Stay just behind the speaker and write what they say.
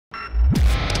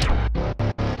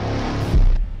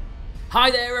Hi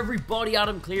there everybody,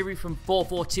 Adam Cleary from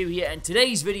FourFourTwo here, and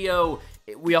today's video,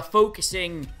 we are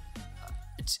focusing,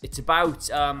 it's about,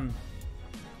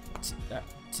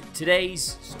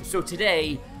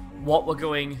 today, what we're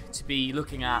going to be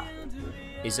looking at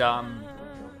is, yeah,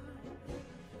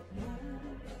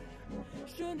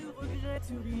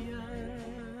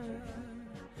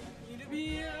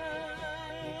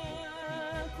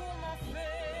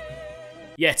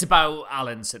 it's about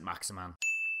Allan Saint-Maximin.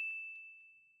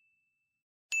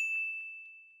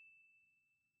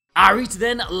 Alright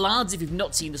then, lads, if you've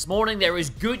not seen this morning, there is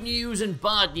good news and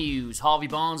bad news. Harvey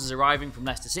Barnes is arriving from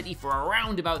Leicester City for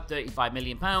around about £35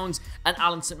 million, and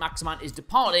Allan Saint-Maximin is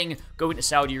departing, going to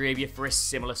Saudi Arabia for a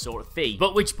similar sort of fee.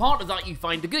 But which part of that you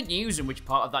find the good news and which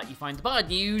part of that you find the bad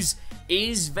news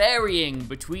is varying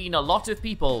between a lot of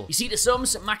people. You see, to some,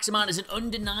 Saint-Maximin is an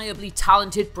undeniably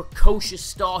talented, precocious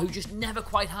star who just never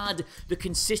quite had the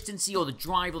consistency or the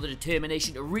drive or the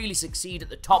determination to really succeed at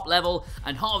the top level,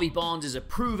 and Harvey Barnes is a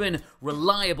proven,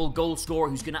 reliable goal scorer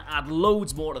who's going to add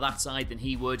loads more to that side than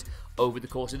he would over the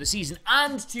course of the season.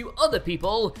 And to other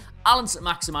people, Allan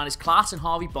Saint-Maximin is class and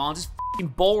Harvey Barnes is f***ing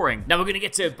boring. Now we're going to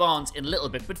get to Barnes in a little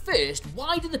bit, but first,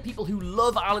 why do the people who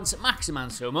love Allan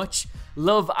Saint-Maximin so much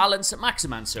love Allan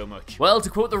Saint-Maximin so much? Well, to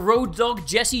quote the road dog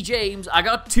Jesse James, I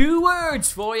got two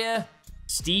words for you.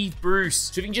 Steve Bruce.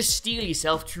 So if you can just steel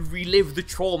yourself to relive the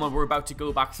trauma we're about to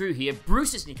go back through here,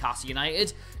 Bruce's Newcastle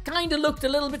United kind of looked a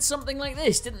little bit something like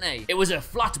this, didn't they? It was a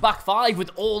flat back five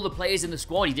with all the players in the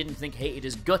squad he didn't think hated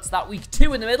his guts that week.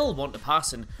 Two in the middle, one to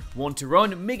pass and one to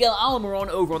run. Miguel Almiron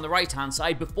over on the right-hand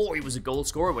side before he was a goal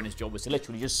scorer, when his job was to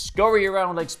literally just scurry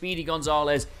around like Speedy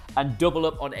Gonzalez and double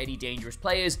up on any dangerous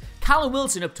players. Callum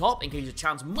Wilson up top in case a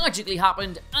chance magically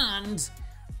happened, and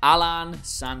Allan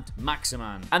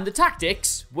Saint-Maximin. And the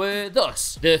tactics were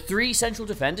thus. The three central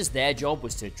defenders, their job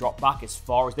was to drop back as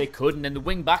far as they could, and then the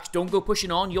wing backs, don't go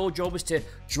pushing on. Your job is to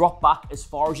drop back as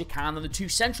far as you can. And the two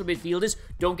central midfielders,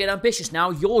 don't get ambitious now.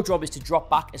 Your job is to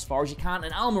drop back as far as you can.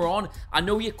 And Almiron, I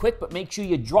know you're quick, but make sure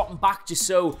you're dropping back just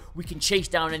so we can chase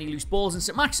down any loose balls. And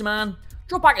Saint-Maximin,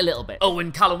 drop back a little bit. Oh,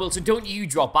 and Callum Wilson, don't you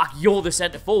drop back. You're the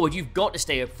centre forward. You've got to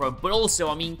stay up front. But also,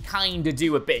 I mean, kind of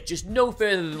do a bit. Just no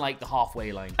further than, like, the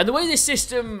halfway line. And the way this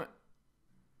system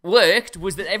worked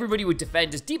was that everybody would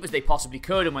defend as deep as they possibly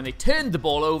could, and when they turned the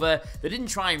ball over, they didn't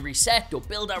try and reset or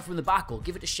build out from the back or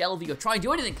give it to Shelvey or try and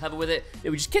do anything clever with it.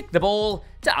 They would just kick the ball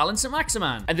to Allan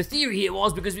Saint-Maximin. And the theory here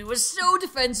was, because we were so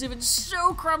defensive and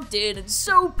so cramped in and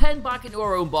so penned back into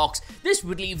our own box, this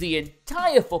would leave the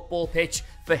entire football pitch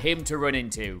for him to run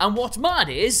into. And what's mad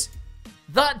is,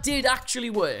 that did actually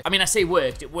work. I mean, I say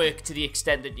worked. It worked to the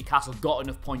extent that Newcastle got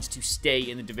enough points to stay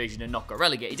in the division and not get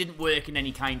relegated. It didn't work in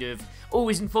any kind of, oh,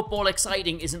 isn't football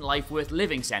exciting? Isn't life worth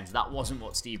living sense? That wasn't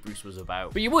what Steve Bruce was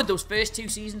about. But you would, those first two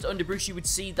seasons under Bruce, you would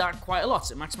see that quite a lot.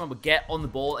 So Maximin would get on the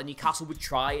ball and Newcastle would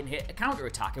try and hit a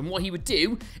counter-attack. And what he would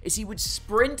do is he would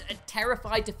sprint at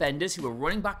terrified defenders who were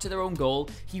running back to their own goal.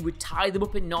 He would tie them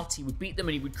up in knots. He would beat them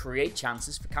and he would create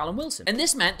chances for Callum Wilson. And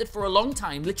this meant that for a long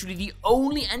time, literally the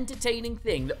only entertaining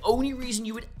thing, the only reason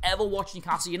you would ever watch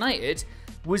Newcastle United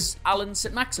was Allan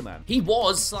Saint-Maximin. He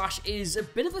was / is a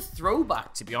bit of a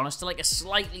throwback, to be honest, to like a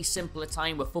slightly simpler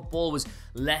time where football was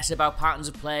less about patterns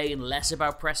of play and less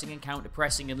about pressing and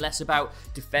counter-pressing and less about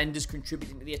defenders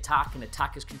contributing to the attack and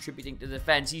attackers contributing to the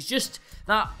defense. He's just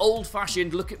that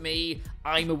old-fashioned, look at me,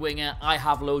 I'm a winger, I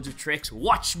have loads of tricks,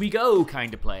 watch me go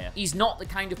kind of player. He's not the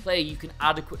kind of player you can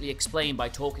adequately explain by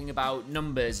talking about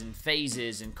numbers and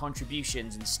phases and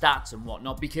contributions and stats and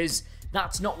whatnot, because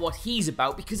that's not what he's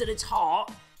about, because at its heart,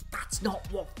 that's not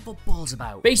what football's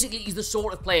about. Basically, he's the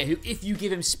sort of player who, if you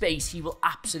give him space, he will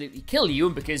absolutely kill you.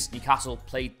 And because Newcastle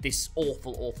played this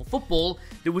awful, awful football,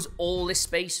 there was all this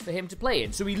space for him to play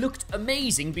in. So he looked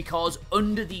amazing because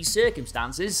under these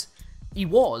circumstances, he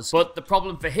was. But the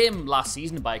problem for him last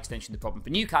season, and by extension the problem for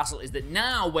Newcastle, is that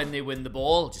now when they win the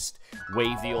ball, just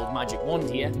wave the old magic wand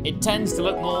here, it tends to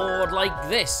look more like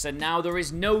this. And now there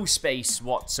is no space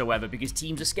whatsoever because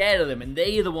teams are scared of them, and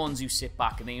they are the ones who sit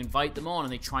back and they invite them on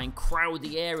and they try and crowd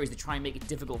the areas, they try and make it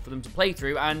difficult for them to play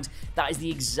through. And that is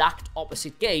the exact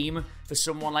opposite game for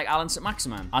someone like Allan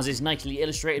Saint-Maximin. As is nicely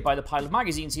illustrated by the pile of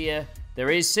magazines here, there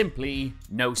is simply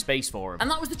no space for him. And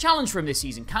that was the challenge for him this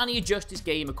season. Can he adjust his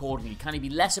game accordingly? Can he be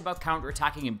less about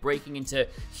counter-attacking and breaking into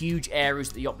huge areas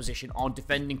that the opposition aren't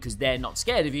defending because they're not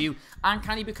scared of you? And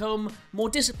can he become more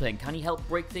disciplined? Can he help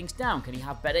break things down? Can he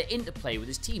have better interplay with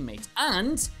his teammates?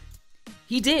 And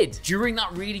He did. During that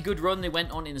really good run they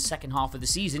went on in the second half of the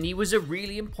season, he was a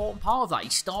really important part of that. He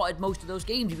started most of those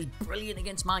games. He was brilliant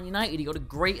against Man United. He got a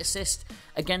great assist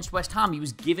against West Ham. He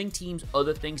was giving teams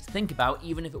other things to think about,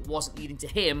 even if it wasn't leading to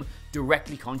him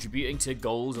directly contributing to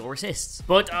goals or assists.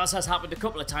 But as has happened a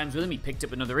couple of times with him, he picked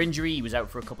up another injury, he was out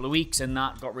for a couple of weeks, and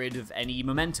that got rid of any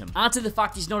momentum. Add to the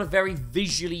fact he's not a very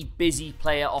visually busy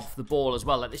player off the ball as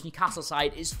well. Like, this Newcastle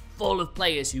side is full of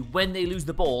players who, when they lose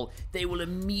the ball, they will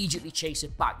immediately chase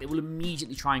it back. They will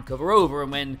immediately try and cover over,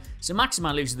 and when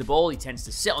Saint-Maximin loses the ball, he tends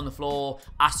to sit on the floor,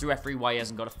 ask the referee why he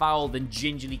hasn't got a foul, then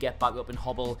gingerly get back up and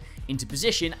hobble into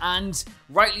position, and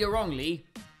rightly or wrongly,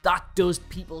 that does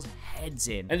people's heads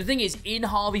in. And the thing is, in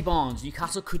Harvey Barnes,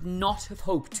 Newcastle could not have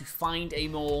hoped to find a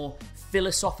more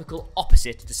philosophical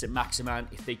opposite to Saint-Maximin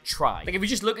if they tried. Like, if you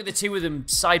just look at the two of them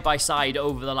side by side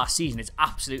over the last season, it's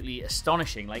absolutely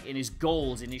astonishing. Like, in his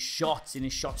goals, in his shots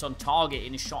on target,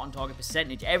 in his shot on target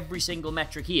percentage, every single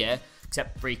metric here,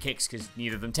 except free kicks because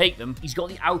neither of them take them, he's got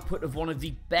the output of one of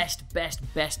the best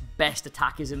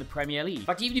attackers in the Premier League. In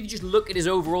fact, even if you just look at his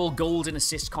overall goals and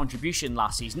assists contribution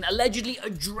last season, allegedly a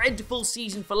dreadful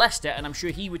season for Leicester, and I'm sure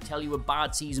he would tell you a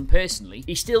bad season personally,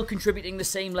 he's still contributing the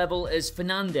same level as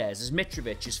Fernandes, as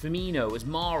Mitrovic, as Firmino, as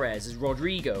Mahrez, as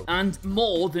Rodrigo, and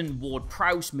more than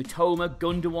Ward-Prowse, Mitoma,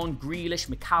 Gundogan, Grealish,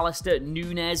 McAllister,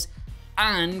 Núñez,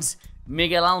 and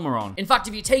Miguel Almiron. In fact,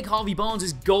 if you take Harvey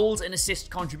Barnes' goals and assist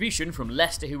contribution from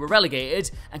Leicester, who were relegated,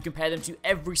 and compare them to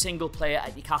every single player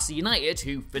at Newcastle United,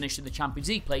 who finished in the Champions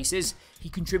League places, he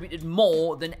contributed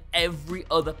more than every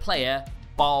other player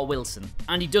bar Wilson.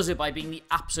 And he does it by being the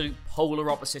absolute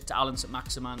polar opposite to Allan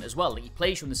Saint-Maximin as well. Like, he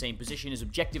plays from the same position, his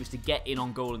objective is to get in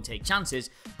on goal and take chances,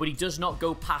 but he does not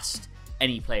go past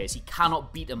any players. He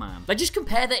cannot beat a man. Like, just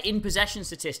compare the in-possession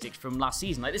statistics from last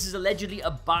season. Like, this is allegedly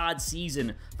a bad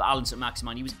season for Allan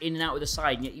Saint-Maximin. He was in and out of the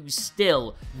side, and yet he was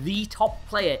still the top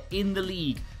player in the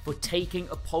league for taking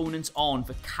opponents on,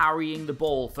 for carrying the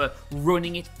ball, for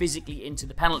running it physically into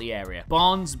the penalty area.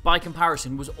 Barnes, by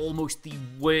comparison, was almost the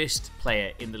worst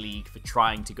player in the league for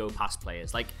trying to go past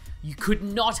players. Like, you could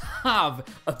not have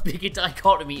a bigger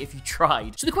dichotomy if you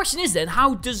tried. So the question is then,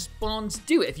 how does Barnes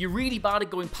do it? If you're really bad at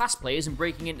going past players and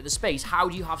breaking into the space, how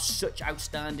do you have such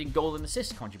outstanding goal and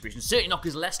assist contributions? Certainly not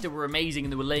because Leicester were amazing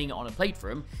and they were laying it on a plate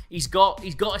for him. He's got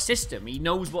a system. He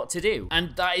knows what to do.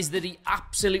 And that is that he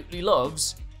absolutely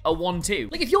loves a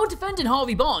 1-2. Like, if you're defending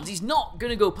Harvey Barnes, he's not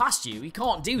going to go past you. He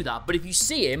can't do that. But if you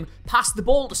see him pass the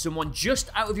ball to someone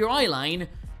just out of your eye line,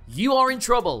 you are in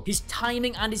trouble. His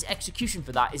timing and his execution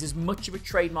for that is as much of a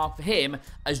trademark for him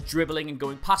as dribbling and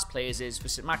going past players is for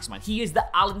Saint-Maximin. He is the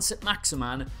Allan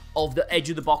Saint-Maximin of the edge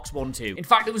of the box 1-2. In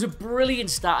fact, there was a brilliant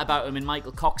stat about him in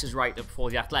Michael Cox's write-up for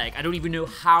The Athletic. I don't even know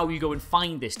how you go and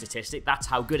find this statistic. That's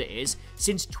how good it is.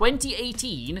 Since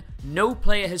 2018, no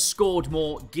player has scored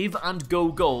more give and go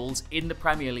goals in the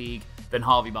Premier League than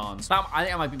Harvey Barnes. I think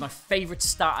that might be my favourite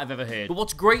stat I've ever heard. But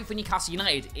what's great for Newcastle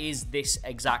United is this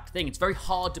exact thing. It's very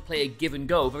hard to play a give and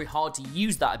go, very hard to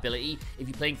use that ability if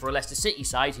you're playing for a Leicester City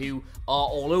side who are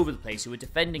all over the place, who are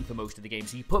defending for most of the game.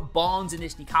 So you put Barnes in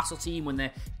this Newcastle team when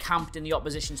they're camped in the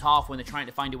opposition's half, when they're trying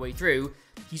to find a way through,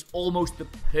 he's almost the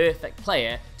perfect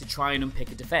player to try and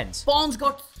unpick a defence. Barnes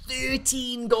got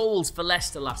 13 goals for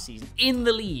Leicester last season in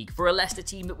the league for a Leicester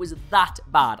team that was that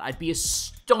bad. I'd be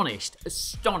astonished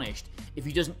if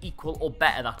he doesn't equal or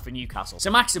better that for Newcastle. So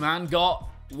Maximin got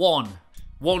one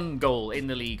goal in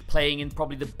the league, playing in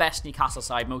probably the best Newcastle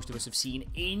side most of us have seen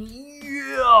in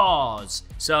years.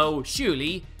 So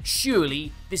surely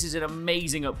this is an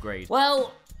amazing upgrade.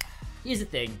 Well, here's the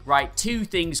thing, right? Two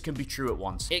things can be true at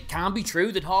once. It can be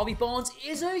true that Harvey Barnes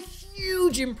is a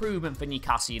huge improvement for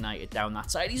Newcastle United down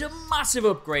that side. He's a massive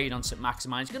upgrade on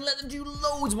Saint-Maximin. He's going to let them do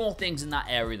loads more things in that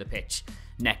area of the pitch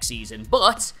next season.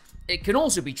 But it can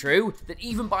also be true that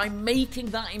even by making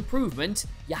that improvement,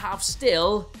 you have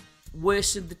still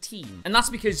worsened the team. And that's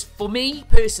because for me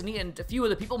personally and a few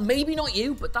other people, maybe not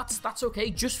you, but that's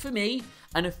okay, just for me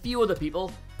and a few other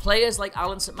people, players like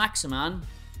Allan Saint-Maximin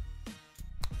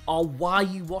are why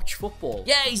you watch football.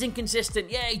 Yeah, he's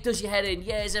inconsistent. Yeah, he does your head in.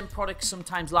 Yeah, his end product's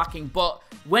sometimes lacking. But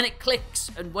when it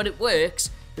clicks and when it works,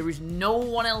 there is no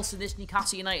one else in this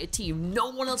Newcastle United team,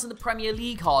 no one else in the Premier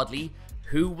League hardly,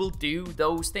 who will do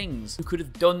those things, who could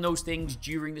have done those things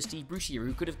during the Steve Bruce era,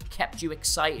 who could have kept you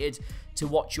excited to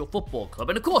watch your football club.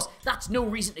 And of course, that's no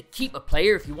reason to keep a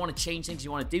player if you want to change things,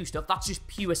 you want to do stuff. That's just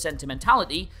pure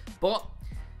sentimentality. But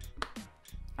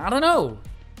I don't know.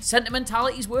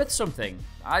 Sentimentality's worth something.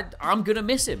 I'm gonna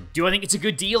miss him. Do I think it's a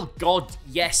good deal? God,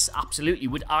 yes, absolutely.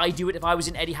 Would I do it if I was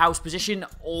in Eddie Howe's position?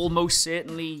 Almost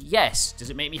certainly, yes. Does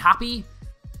it make me happy?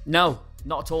 No,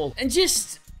 not at all. And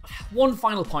just one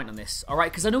final point on this, all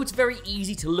right? Because I know it's very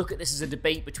easy to look at this as a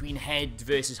debate between head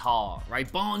versus heart,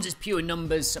 right? Barnes is pure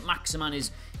numbers, Saint-Maximin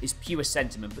is pure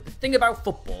sentiment. But the thing about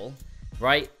football,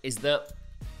 right, is that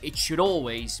it should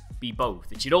always be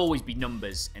both. It should always be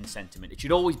numbers and sentiment. It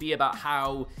should always be about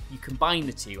how you combine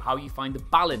the two, how you find the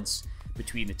balance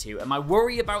between the two. And my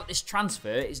worry about this transfer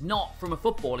is not from a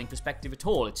footballing perspective at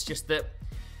all. It's just that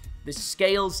the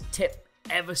scales tip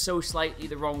ever so slightly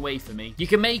the wrong way for me. You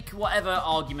can make whatever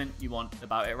argument you want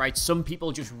about it, right? Some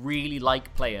people just really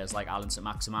like players like Allan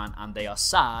Saint-Maximin, and they are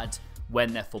sad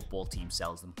when their football team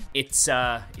sells them. It's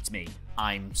me.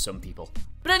 I'm some people.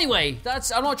 But anyway,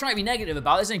 I'm not trying to be negative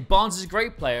about this. I think Barnes is a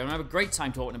great player, and I have a great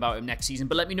time talking about him next season.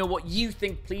 But let me know what you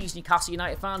think, please, Newcastle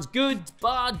United fans. Good,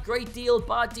 bad, great deal,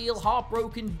 bad deal,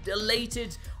 heartbroken,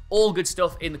 elated, all good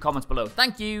stuff in the comments below.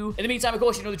 Thank you. In the meantime, of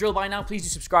course, you know the drill by now. Please do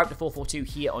subscribe to 442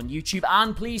 here on YouTube.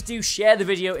 And please do share the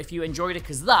video if you enjoyed it,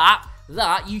 because that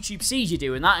YouTube sees you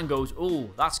doing that and goes,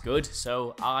 oh, that's good.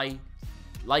 So I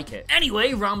like it.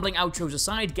 Anyway, rambling outros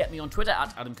aside, get me on Twitter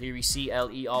at Adam Cleary,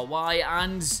 CLERY,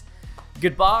 and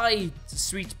goodbye,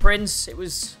 sweet prince. It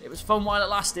was fun while it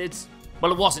lasted.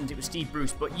 Well, it wasn't. It was Steve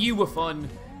Bruce, but you were fun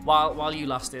while you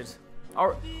lasted.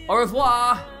 Au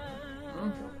revoir.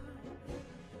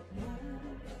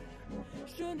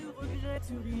 Je ne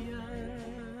regrette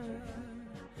rien.